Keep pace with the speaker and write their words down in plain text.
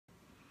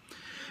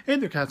Hey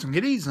there, cats and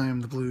kitties. I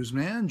am the Blues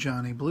Man,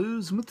 Johnny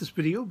Blues, and with this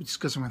video, we'll be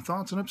discussing my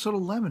thoughts on episode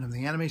 11 of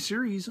the anime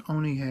series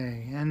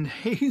Onihei. And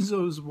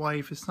Heizo's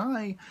wife,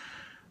 Isai,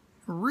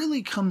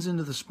 really comes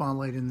into the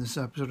spotlight in this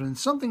episode, and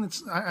something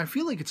that's, I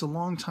feel like it's a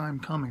long time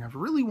coming. I've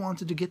really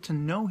wanted to get to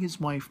know his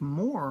wife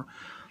more,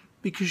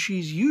 because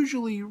she's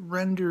usually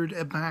rendered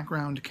a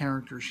background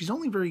character. She's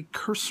only very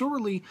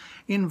cursorily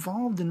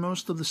involved in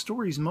most of the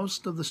stories.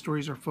 Most of the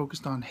stories are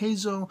focused on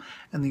Heizo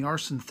and the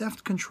arson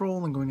theft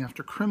control and going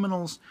after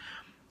criminals.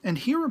 And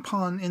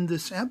hereupon, in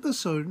this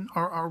episode,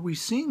 are we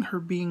seeing her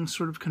being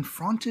sort of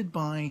confronted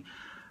by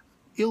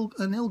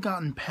an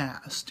ill-gotten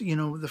past. You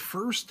know, the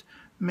first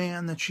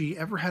man that she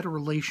ever had a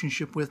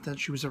relationship with, that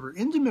she was ever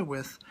intimate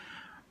with,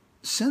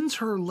 sends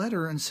her a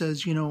letter and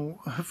says, you know,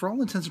 for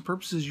all intents and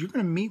purposes, you're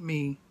going to meet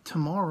me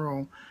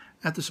tomorrow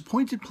at this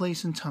appointed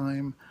place and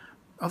time.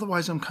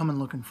 Otherwise, I'm coming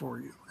looking for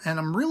you. And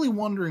I'm really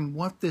wondering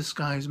what this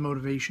guy's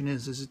motivation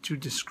is. Is it to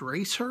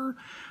disgrace her?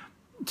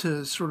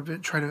 To sort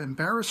of try to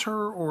embarrass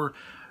her? Or,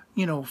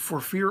 you know, for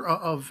fear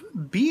of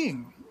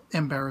being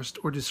embarrassed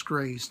or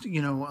disgraced?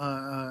 You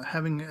know,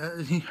 having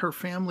her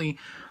family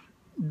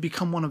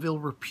become one of ill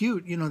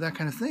repute, you know, that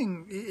kind of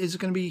thing. Is it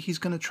going to be he's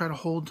going to try to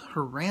hold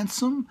her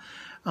ransom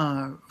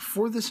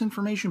for this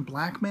information,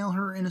 blackmail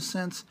her in a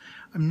sense?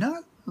 I'm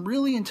not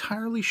really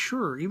entirely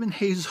sure. Even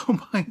Heizo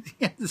by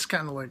the end is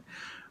kind of like,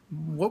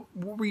 what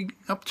were we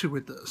up to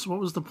with this? What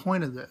was the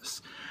point of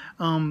this?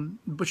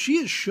 But she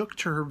is shook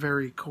to her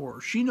very core.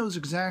 She knows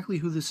exactly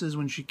who this is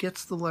when she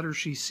gets the letter.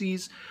 She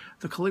sees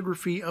the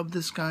calligraphy of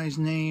this guy's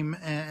name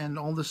and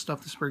all this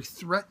stuff, this very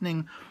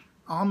threatening,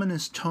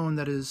 ominous tone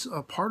that is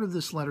a part of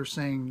this letter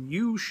saying,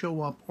 you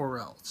show up or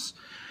else.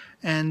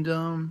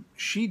 And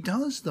she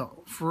does,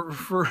 though.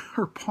 For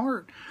her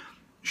part,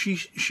 she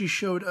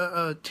showed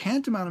a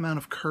tantamount amount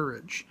of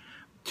courage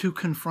to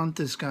confront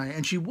this guy.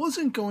 And she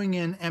wasn't going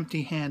in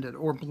empty-handed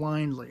or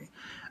blindly.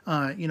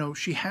 You know,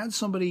 she had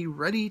somebody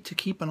ready to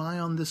keep an eye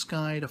on this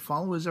guy, to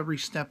follow his every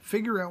step,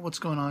 figure out what's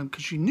going on,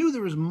 because she knew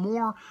there was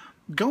more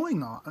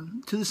going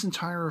on to this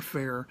entire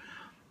affair.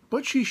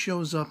 But she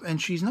shows up, and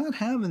she's not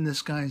having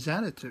this guy's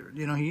attitude.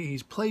 You know,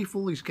 he's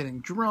playful, he's getting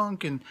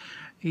drunk, and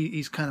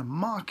he's kind of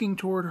mocking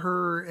toward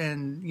her,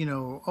 and, you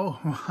know,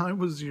 oh, I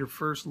was your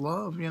first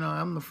love, you know,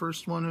 I'm the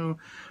first one who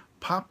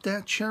popped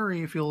that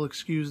cherry, if you'll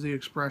excuse the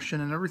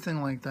expression, and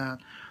everything like that.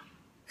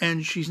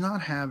 And she's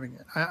not having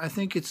it. I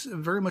think it's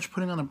very much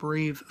putting on a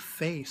brave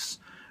face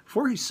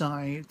for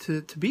Isai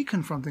to be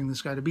confronting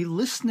this guy, to be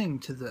listening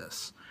to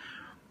this.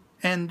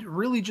 And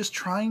really just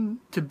trying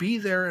to be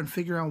there and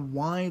figure out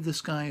why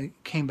this guy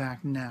came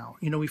back now.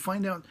 You know, we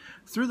find out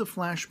through the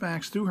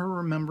flashbacks, through her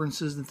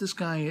remembrances, that this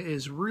guy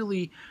is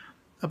really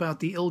about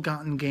the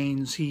ill-gotten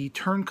gains. He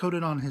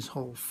turncoated on his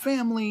whole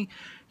family.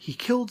 He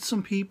killed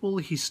some people.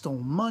 He stole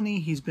money.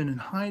 He's been in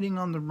hiding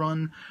on the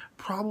run,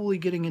 probably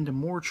getting into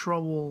more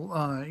trouble.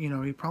 You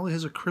know, he probably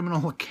has a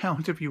criminal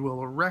account, if you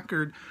will, a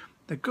record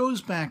that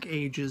goes back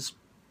ages.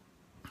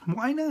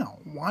 Why now?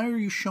 Why are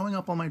you showing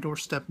up on my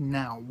doorstep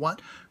now?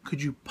 What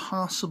could you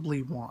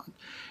possibly want?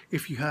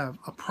 If you have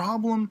a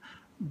problem,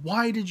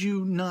 why did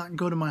you not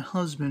go to my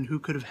husband who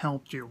could have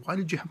helped you? Why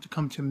did you have to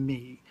come to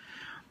me?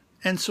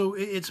 And so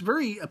it's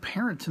very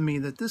apparent to me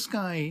that this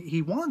guy,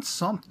 he wants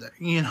something,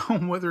 you know,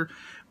 whether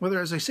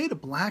as I say, to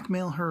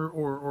blackmail her,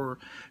 or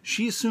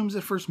she assumes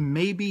at first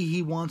maybe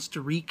he wants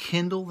to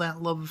rekindle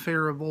that love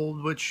affair of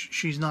old, which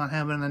she's not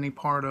having any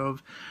part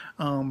of.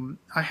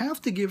 I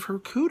have to give her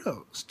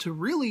kudos to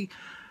really,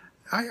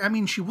 I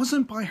mean, she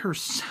wasn't by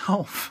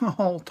herself,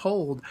 all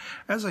told.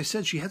 As I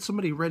said, she had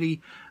somebody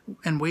ready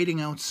and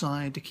waiting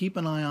outside to keep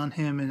an eye on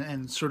him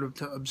and sort of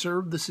to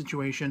observe the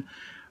situation.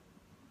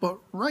 But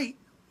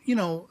you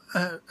know,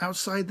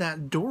 outside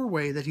that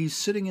doorway that he's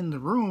sitting in the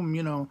room,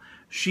 you know,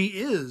 she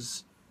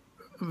is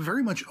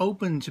very much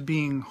open to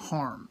being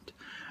harmed.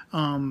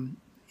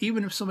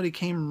 Even if somebody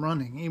came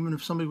running, even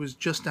if somebody was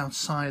just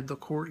outside the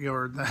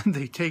courtyard that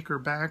they take her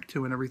back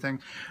to and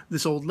everything.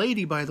 This old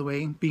lady, by the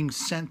way, being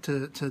sent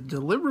to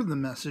deliver the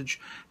message,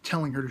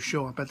 telling her to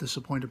show up at this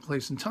appointed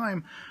place and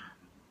time,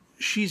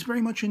 she's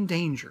very much in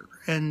danger,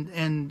 and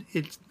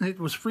it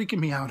was freaking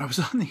me out. I was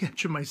on the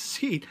edge of my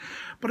seat,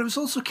 but I was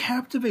also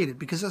captivated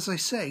because, as I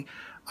say,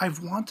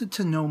 I've wanted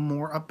to know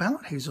more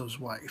about Heizo's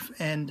wife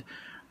and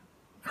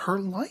her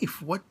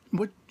life, what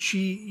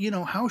she, you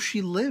know, how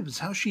she lives,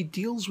 how she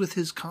deals with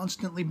his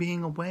constantly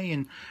being away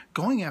and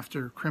going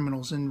after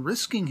criminals and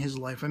risking his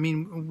life. I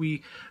mean,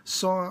 we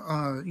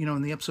saw, you know,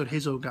 in the episode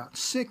Heizo got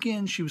sick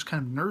in, she was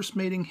kind of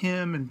nursemaiding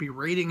him and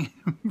berating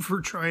him for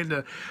trying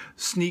to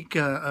sneak,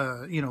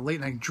 you know,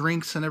 late night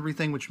drinks and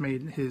everything, which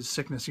made his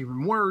sickness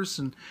even worse.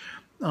 And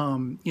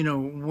you know,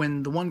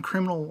 when the one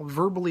criminal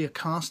verbally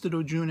accosted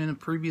Ojun in a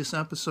previous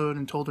episode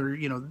and told her,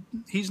 you know,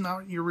 he's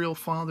not your real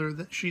father,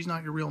 that she's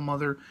not your real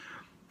mother,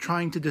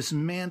 trying to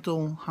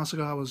dismantle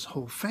Hasegawa's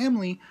whole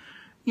family,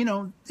 you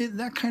know,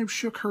 that kind of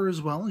shook her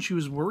as well, and she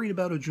was worried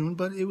about Ojun,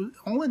 but it was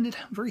all ended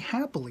very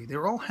happily. They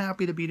were all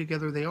happy to be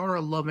together. They are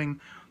a loving,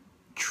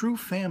 true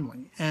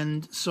family.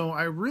 And so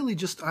I really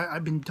just,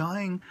 I've been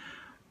dying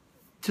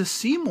to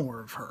see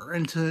more of her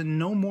and to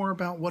know more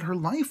about what her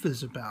life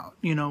is about,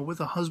 you know, with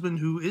a husband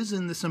who is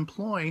in this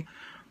employ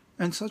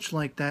and such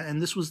like that.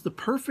 And this was the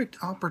perfect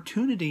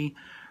opportunity,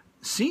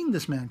 seeing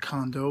this man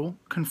Kondo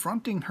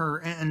confronting her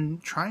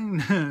and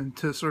trying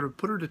to sort of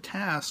put her to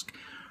task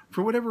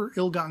for whatever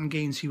ill-gotten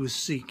gains he was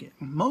seeking,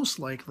 most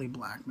likely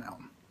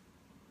blackmail.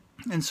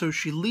 And so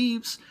she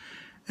leaves,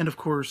 and of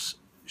course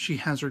she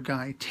has her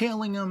guy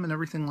tailing him and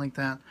everything like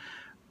that.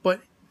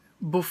 But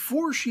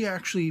before she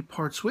actually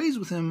parts ways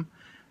with him,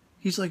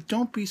 he's like,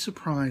 don't be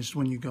surprised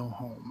when you go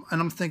home.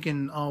 And I'm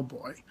thinking, oh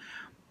boy.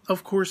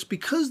 Of course,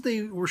 because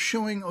they were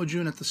showing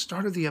Ojun at the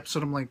start of the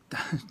episode, I'm like,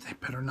 they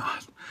better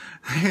not.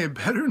 They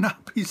better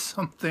not be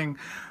something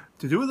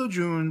to do with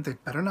Ojun. They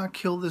better not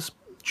kill this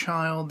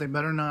child. They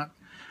better not,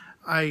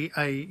 I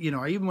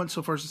even went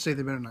so far as to say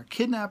they better not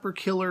kidnap her,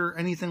 kill her,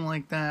 anything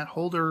like that,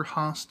 hold her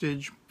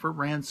hostage for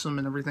ransom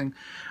and everything.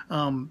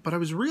 But I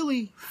was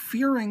really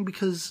fearing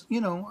because, you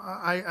know,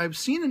 I've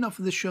seen enough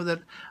of this show that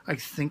I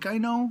think I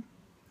know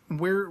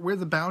where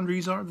the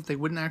boundaries are, that they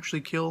wouldn't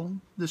actually kill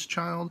this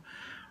child.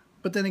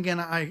 But then again,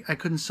 I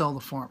couldn't sell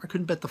the farm. I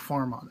couldn't bet the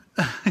farm on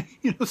it.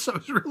 You know, so I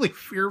was really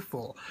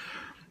fearful.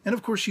 And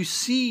of course, you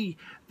see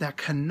that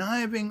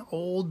conniving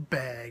old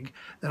bag,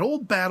 that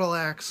old battle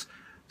axe,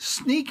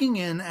 sneaking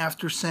in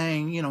after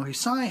saying, you know,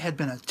 Hisai had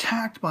been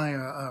attacked by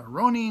a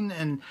Ronin,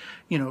 and,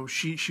 you know,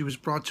 she was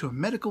brought to a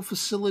medical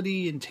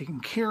facility and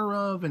taken care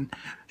of, and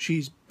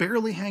she's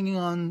barely hanging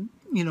on,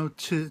 you know,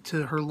 to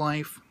her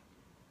life.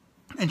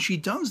 And she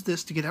does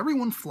this to get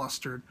everyone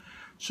flustered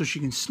so she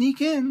can sneak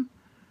in.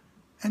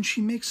 And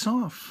she makes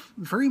off,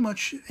 very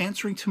much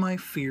answering to my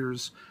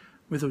fears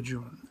with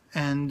Ojun.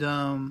 And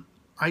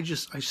I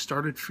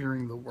started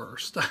fearing the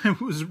worst. I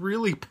was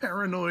really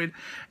paranoid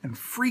and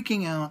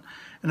freaking out.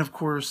 And of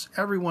course,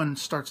 everyone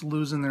starts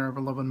losing their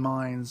beloved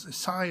minds.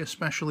 Sai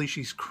especially,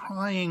 she's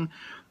crying.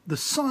 The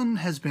son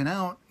has been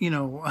out, you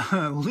know,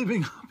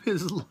 living up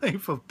his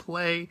life of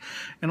play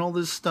and all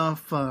this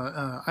stuff.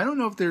 I don't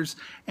know if there's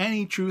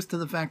any truth to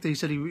the fact that he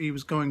said he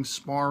was going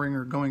sparring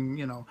or going,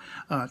 you know,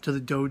 to the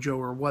dojo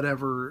or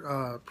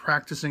whatever,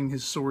 practicing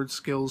his sword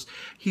skills.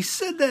 He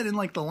said that in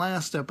like the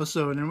last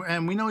episode,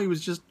 and we know he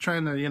was just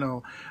trying to, you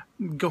know,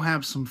 go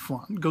have some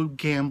fun, go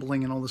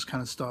gambling and all this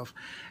kind of stuff.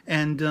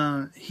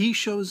 And he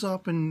shows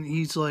up and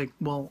he's like,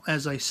 well,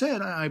 as I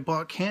said, I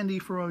bought candy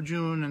for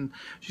Ojun and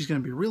she's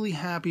going to be really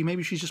happy.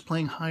 Maybe she's just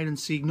playing hide and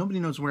seek. Nobody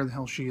knows where the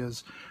hell she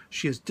is.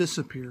 She has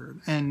disappeared.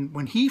 And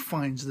when he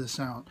finds this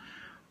out,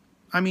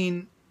 I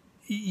mean,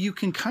 you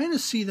can kind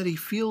of see that he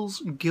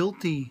feels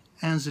guilty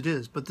as it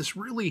is, but this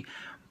really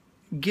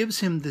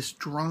gives him this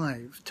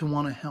drive to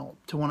want to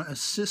help, to want to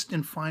assist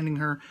in finding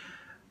her.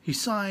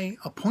 Hisai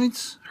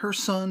appoints her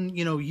son,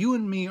 you know, you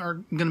and me are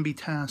going to be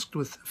tasked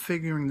with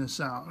figuring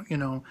this out, you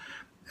know.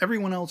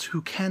 Everyone else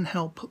who can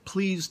help,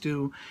 please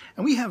do.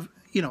 And we have,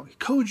 you know,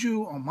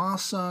 Koju,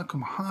 Omasa,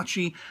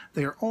 Kumahachi,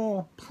 they are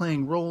all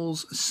playing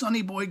roles.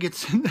 Sunny Boy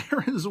gets in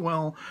there as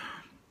well.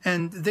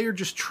 And they're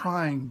just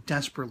trying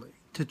desperately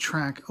to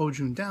track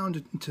Ojun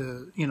down,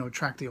 to you know,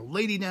 track the old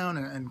lady down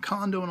and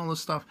Kondo and all this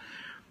stuff.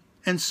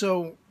 And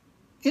so,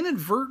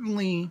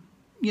 inadvertently,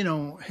 you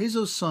know,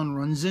 Heizo's son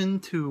runs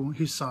into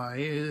Hisai,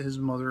 his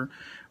mother,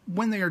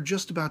 when they are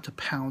just about to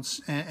pounce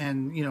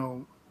and, you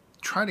know,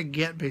 try to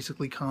get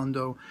basically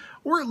Kondo,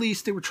 or at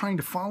least they were trying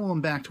to follow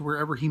him back to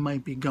wherever he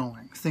might be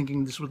going,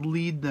 thinking this would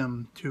lead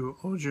them to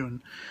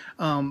Ojun.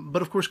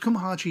 But of course,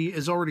 Kumahachi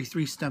is already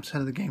 3 steps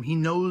ahead of the game. He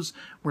knows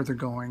where they're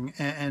going,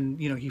 and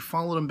you know, he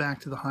followed them back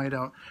to the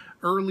hideout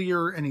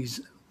earlier, and he's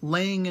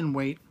laying in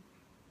wait.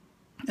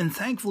 And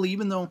thankfully,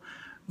 even though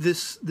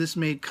this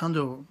made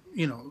Kondo,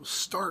 you know,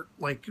 start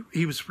like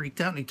he was freaked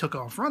out and he took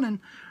off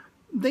running,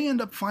 they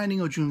end up finding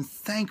Ojun,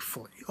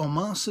 thankfully.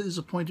 Omasa is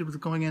appointed with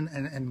going in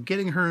and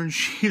getting her, and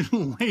she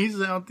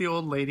lays out the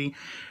old lady.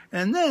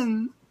 And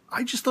then,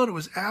 I just thought it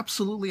was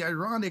absolutely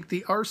ironic,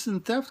 the arson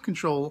theft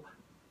control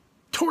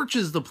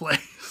torches the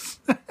place.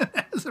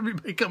 Has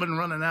everybody coming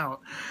running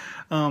out.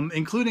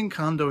 Including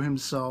Kondo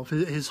himself,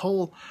 his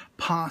whole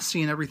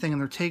posse and everything,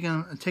 and they're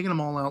taking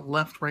them all out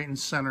left, right, and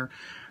center.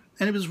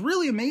 And it was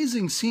really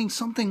amazing seeing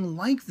something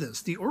like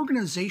this. The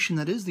organization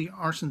that is the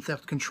Arson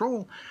Theft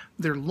Control,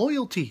 their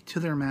loyalty to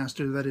their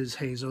master, that is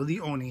Heizo, the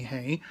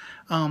Onihei,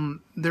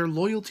 their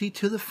loyalty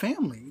to the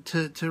family,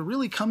 to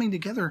really coming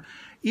together,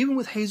 even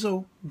with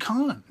Heizo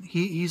gone.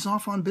 He's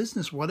off on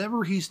business.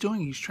 Whatever he's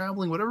doing, he's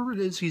traveling, whatever it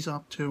is he's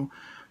up to,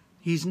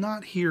 he's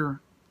not here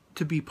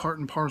to be part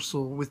and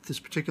parcel with this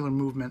particular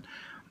movement.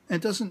 And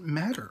it doesn't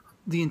matter.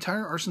 The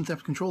entire Arson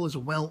Theft Control is a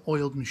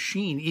well-oiled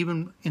machine,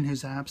 even in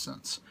his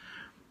absence.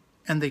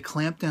 And they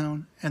clamp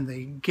down, and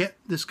they get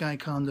this guy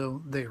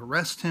Kondo, they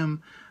arrest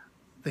him,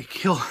 they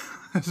kill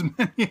as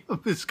many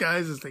of his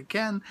guys as they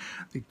can,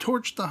 they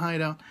torch the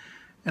hideout,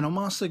 and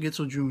Omasa gets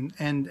Ojun,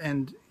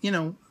 and you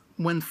know,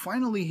 when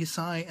finally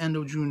Hisai and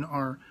Ojun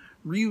are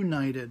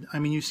reunited, I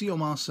mean, you see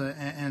Omasa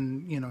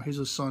and you know,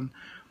 Heizo's son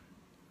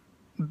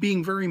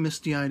being very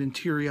misty-eyed and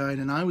teary-eyed,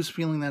 and I was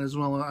feeling that as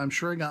well. I'm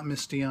sure I got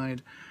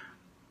misty-eyed.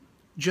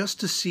 just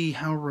to see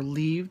how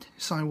relieved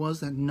Hisai was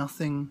that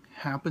nothing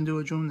happened to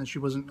Ojun, that she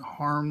wasn't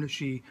harmed,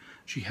 she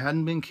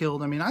hadn't been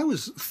killed. I mean, I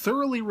was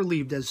thoroughly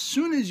relieved as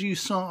soon as you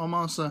saw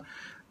Omasa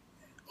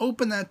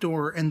open that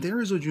door, and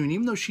there is Ojun,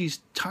 even though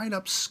she's tied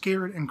up,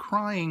 scared, and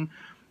crying,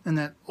 and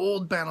that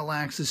old battle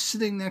axe is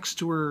sitting next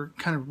to her,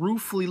 kind of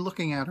ruefully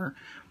looking at her.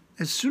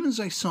 As soon as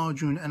I saw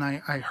Ojun and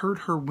I heard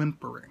her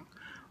whimpering,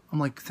 I'm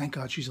like, thank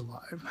God she's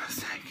alive.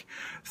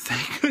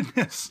 Thank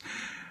goodness.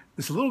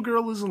 This little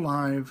girl is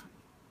alive.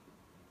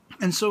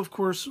 And so, of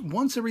course,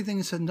 once everything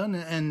is said and done,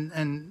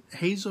 and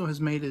Heizo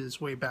has made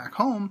his way back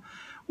home,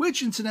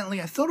 which,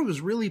 incidentally, I thought it was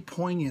really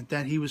poignant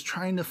that he was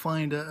trying to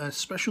find a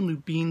special new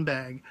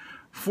beanbag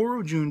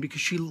for Ojun because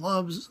she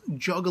loves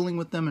juggling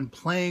with them and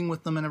playing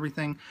with them and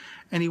everything.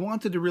 And he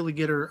wanted to really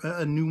get her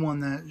a new one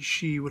that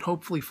she would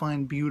hopefully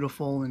find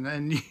beautiful.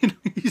 And you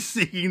know, he's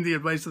seeking the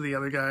advice of the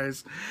other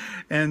guys.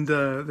 And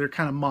they're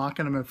kind of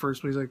mocking him at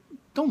first, but he's like,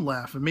 don't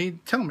laugh at me.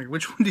 Tell me,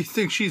 which one do you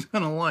think she's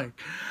going to like?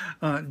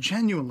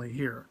 Genuinely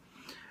here.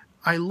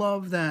 I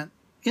love that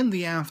in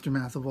the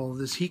aftermath of all of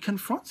this, he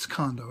confronts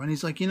Kondo. And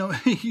he's like, you know,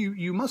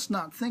 you must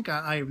not think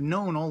I have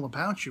known all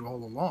about you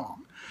all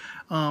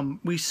along.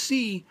 We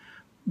see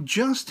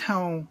just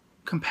how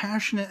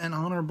compassionate and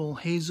honorable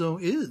Heizo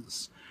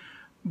is.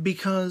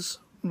 Because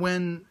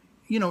when,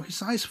 you know,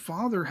 Hisai's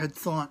father had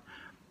thought,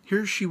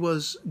 here she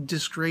was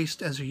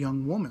disgraced as a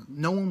young woman.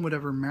 No one would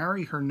ever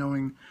marry her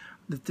knowing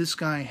that this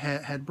guy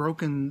had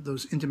broken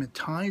those intimate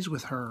ties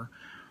with her.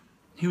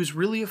 He was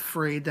really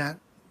afraid that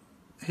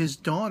his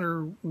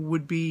daughter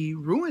would be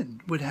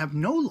ruined, would have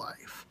no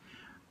life.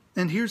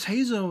 And here's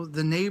Heizo,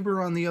 the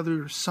neighbor on the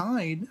other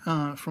side,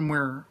 from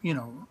where, you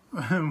know,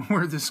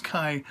 where this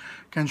guy,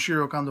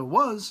 Kanshiro Kondo,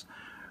 was.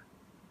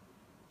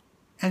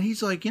 And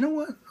he's like, you know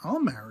what? I'll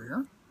marry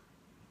her.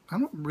 I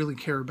don't really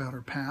care about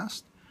her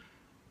past.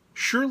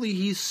 Surely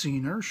he's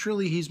seen her.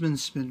 Surely he's been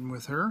smitten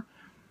with her.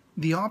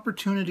 The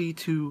opportunity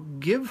to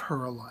give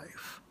her a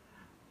life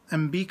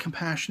and be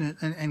compassionate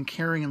and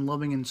caring and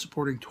loving and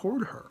supporting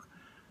toward her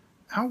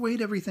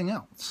outweighed everything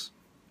else.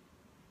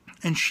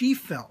 And she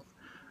felt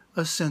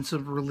a sense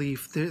of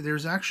relief.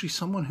 There's actually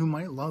someone who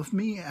might love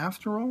me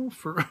after all,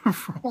 for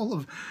all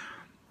of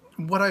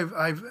what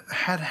I've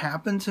had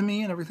happen to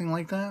me and everything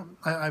like that.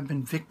 I've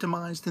been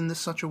victimized in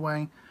such a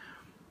way,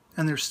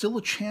 and there's still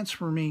a chance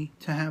for me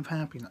to have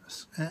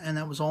happiness. And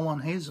that was all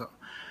on Heizo.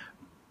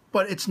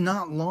 But it's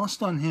not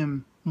lost on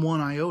him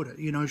one iota.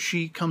 You know,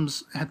 she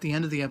comes at the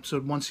end of the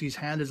episode, once he's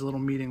had his little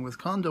meeting with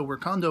Kondo, where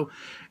Kondo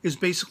is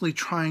basically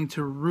trying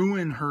to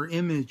ruin her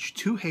image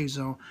to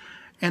Heizo.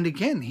 And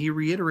again, he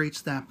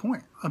reiterates that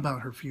point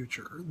about her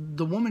future.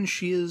 The woman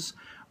she is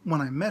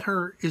when I met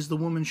her is the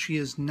woman she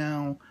is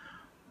now,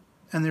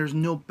 and there's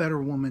no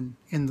better woman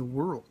in the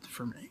world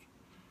for me.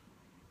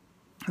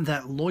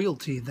 That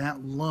loyalty,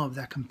 that love,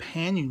 that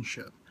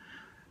companionship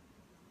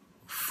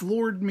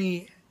floored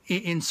me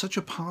in such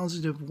a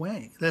positive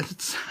way.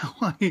 That's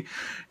how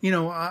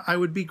I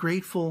would be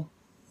grateful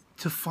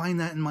to find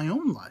that in my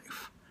own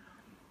life.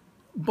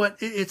 But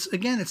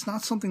it's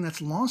not something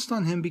that's lost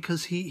on him,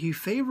 because he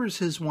favors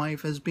his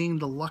wife as being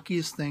the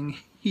luckiest thing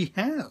he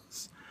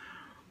has.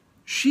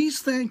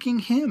 She's thanking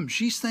him.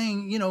 She's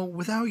saying, you know,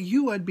 without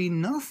you, I'd be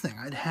nothing.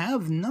 I'd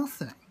have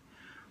nothing.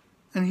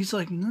 And he's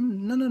like,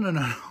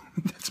 no.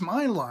 That's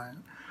my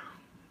line.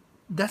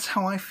 That's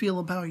how I feel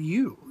about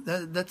you.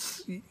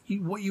 That's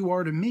what you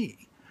are to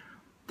me.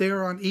 They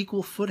are on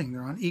equal footing.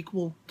 They're on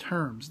equal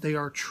terms. They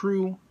are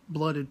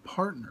true-blooded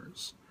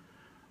partners.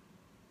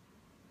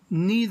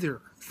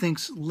 Neither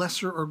thinks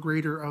lesser or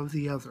greater of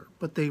the other,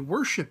 but they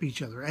worship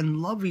each other and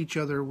love each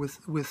other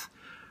with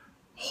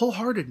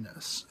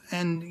wholeheartedness.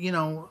 And, you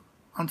know,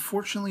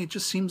 unfortunately, it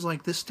just seems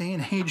like this day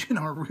and age in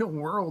our real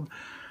world,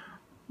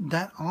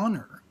 that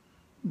honor,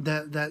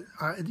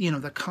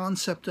 the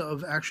concept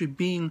of actually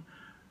being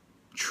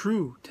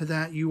true to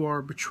that you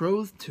are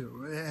betrothed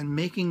to and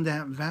making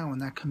that vow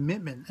and that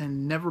commitment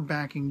and never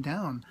backing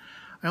down.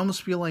 I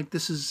almost feel like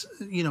this is,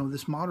 you know,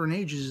 this modern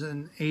age is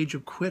an age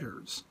of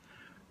quitters.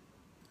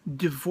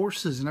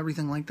 Divorces and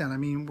everything like that. I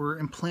mean, we're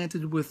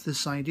implanted with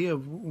this idea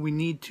of we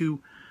need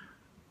to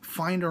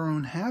find our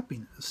own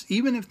happiness,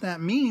 even if that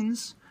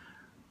means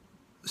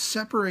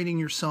separating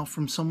yourself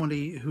from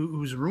somebody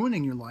who's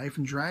ruining your life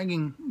and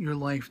dragging your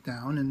life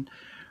down. And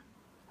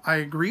I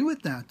agree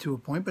with that to a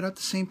point, but at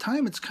the same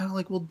time, it's kind of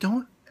like, well,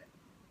 don't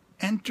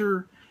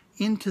enter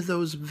into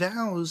those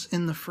vows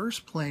in the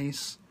first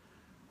place,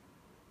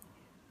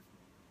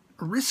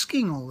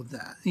 risking all of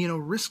that, you know,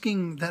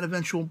 risking that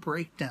eventual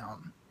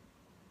breakdown.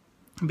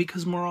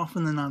 Because more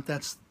often than not,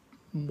 that's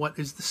what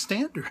is the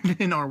standard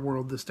in our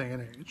world this day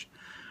and age.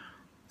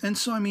 And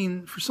so, I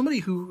mean, for somebody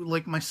who,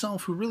 like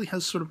myself, who really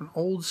has sort of an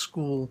old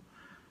school,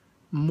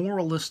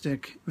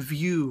 moralistic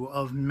view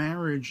of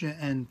marriage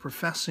and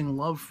professing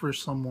love for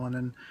someone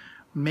and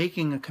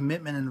making a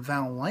commitment and a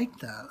vow like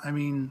that, I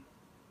mean,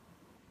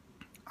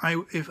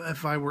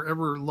 if I were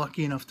ever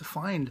lucky enough to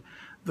find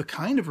the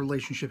kind of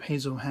relationship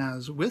Heizo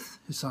has with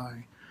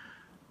Hisai,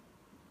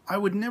 I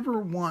would never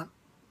want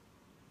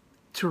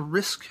to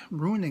risk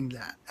ruining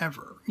that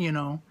ever, you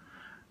know.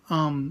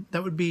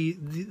 That would be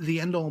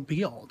the end-all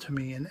be-all to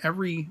me, and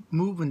every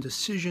move and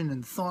decision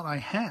and thought I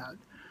had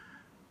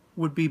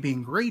would be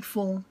being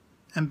grateful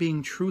and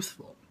being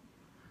truthful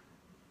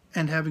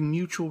and having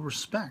mutual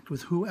respect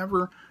with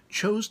whoever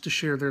chose to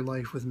share their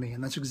life with me,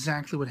 and that's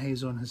exactly what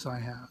Heizo and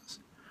Hisai has.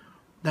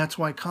 That's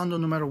why Kondo,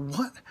 no matter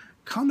what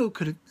Kondo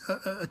could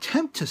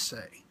attempt to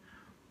say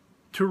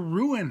to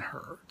ruin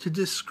her, to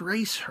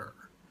disgrace her,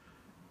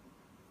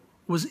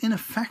 was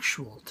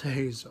ineffectual to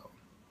Heizo.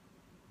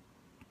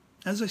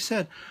 As I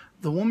said,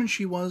 the woman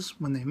she was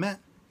when they met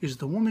is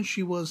the woman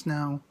she was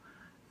now,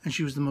 and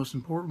she was the most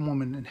important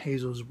woman in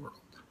Heizo's world.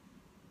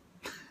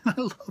 I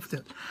loved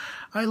it.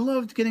 I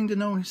loved getting to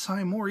know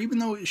Hisai more, even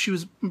though she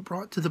was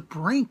brought to the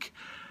brink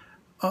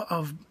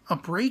of a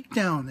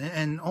breakdown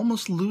and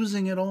almost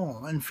losing it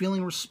all and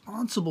feeling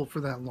responsible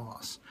for that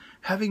loss,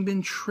 having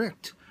been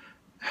tricked,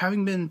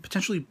 having been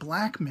potentially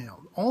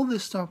blackmailed. All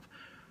this stuff,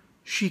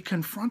 she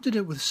confronted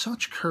it with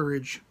such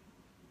courage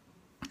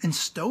and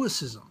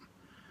stoicism.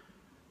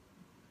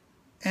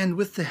 And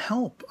with the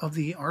help of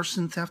the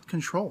arson theft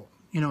control,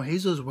 you know,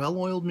 Heizo's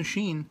well-oiled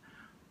machine,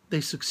 they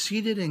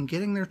succeeded in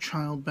getting their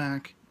child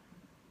back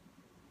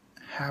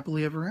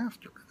happily ever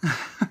after.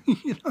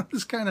 You know,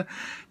 this kind of,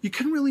 you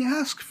couldn't really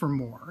ask for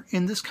more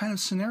in this kind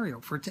of scenario,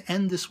 for it to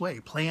end this way,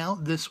 play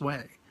out this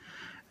way.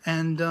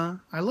 And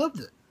I loved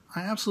it.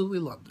 I absolutely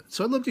loved it.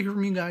 So I'd love to hear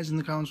from you guys in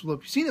the comments below.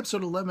 If you've seen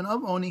episode 11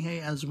 of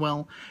Onihei as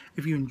well,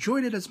 if you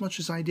enjoyed it as much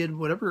as I did,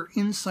 whatever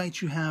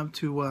insights you have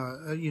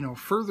to, you know,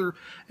 further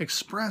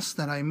express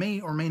that I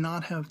may or may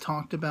not have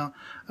talked about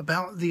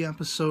the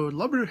episode,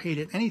 love it or hate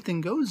it,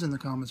 anything goes in the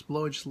comments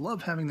below. I just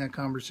love having that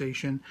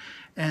conversation.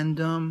 And,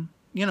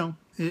 you know,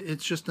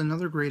 it's just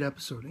another great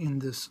episode in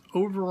this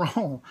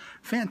overall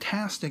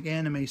fantastic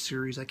anime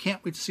series. I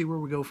can't wait to see where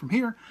we go from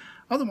here.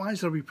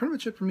 Otherwise, that'll be pretty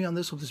much it for me on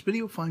this. Hope this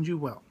video finds you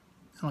well.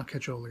 And I'll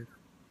catch you all later.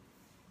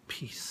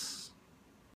 Peace.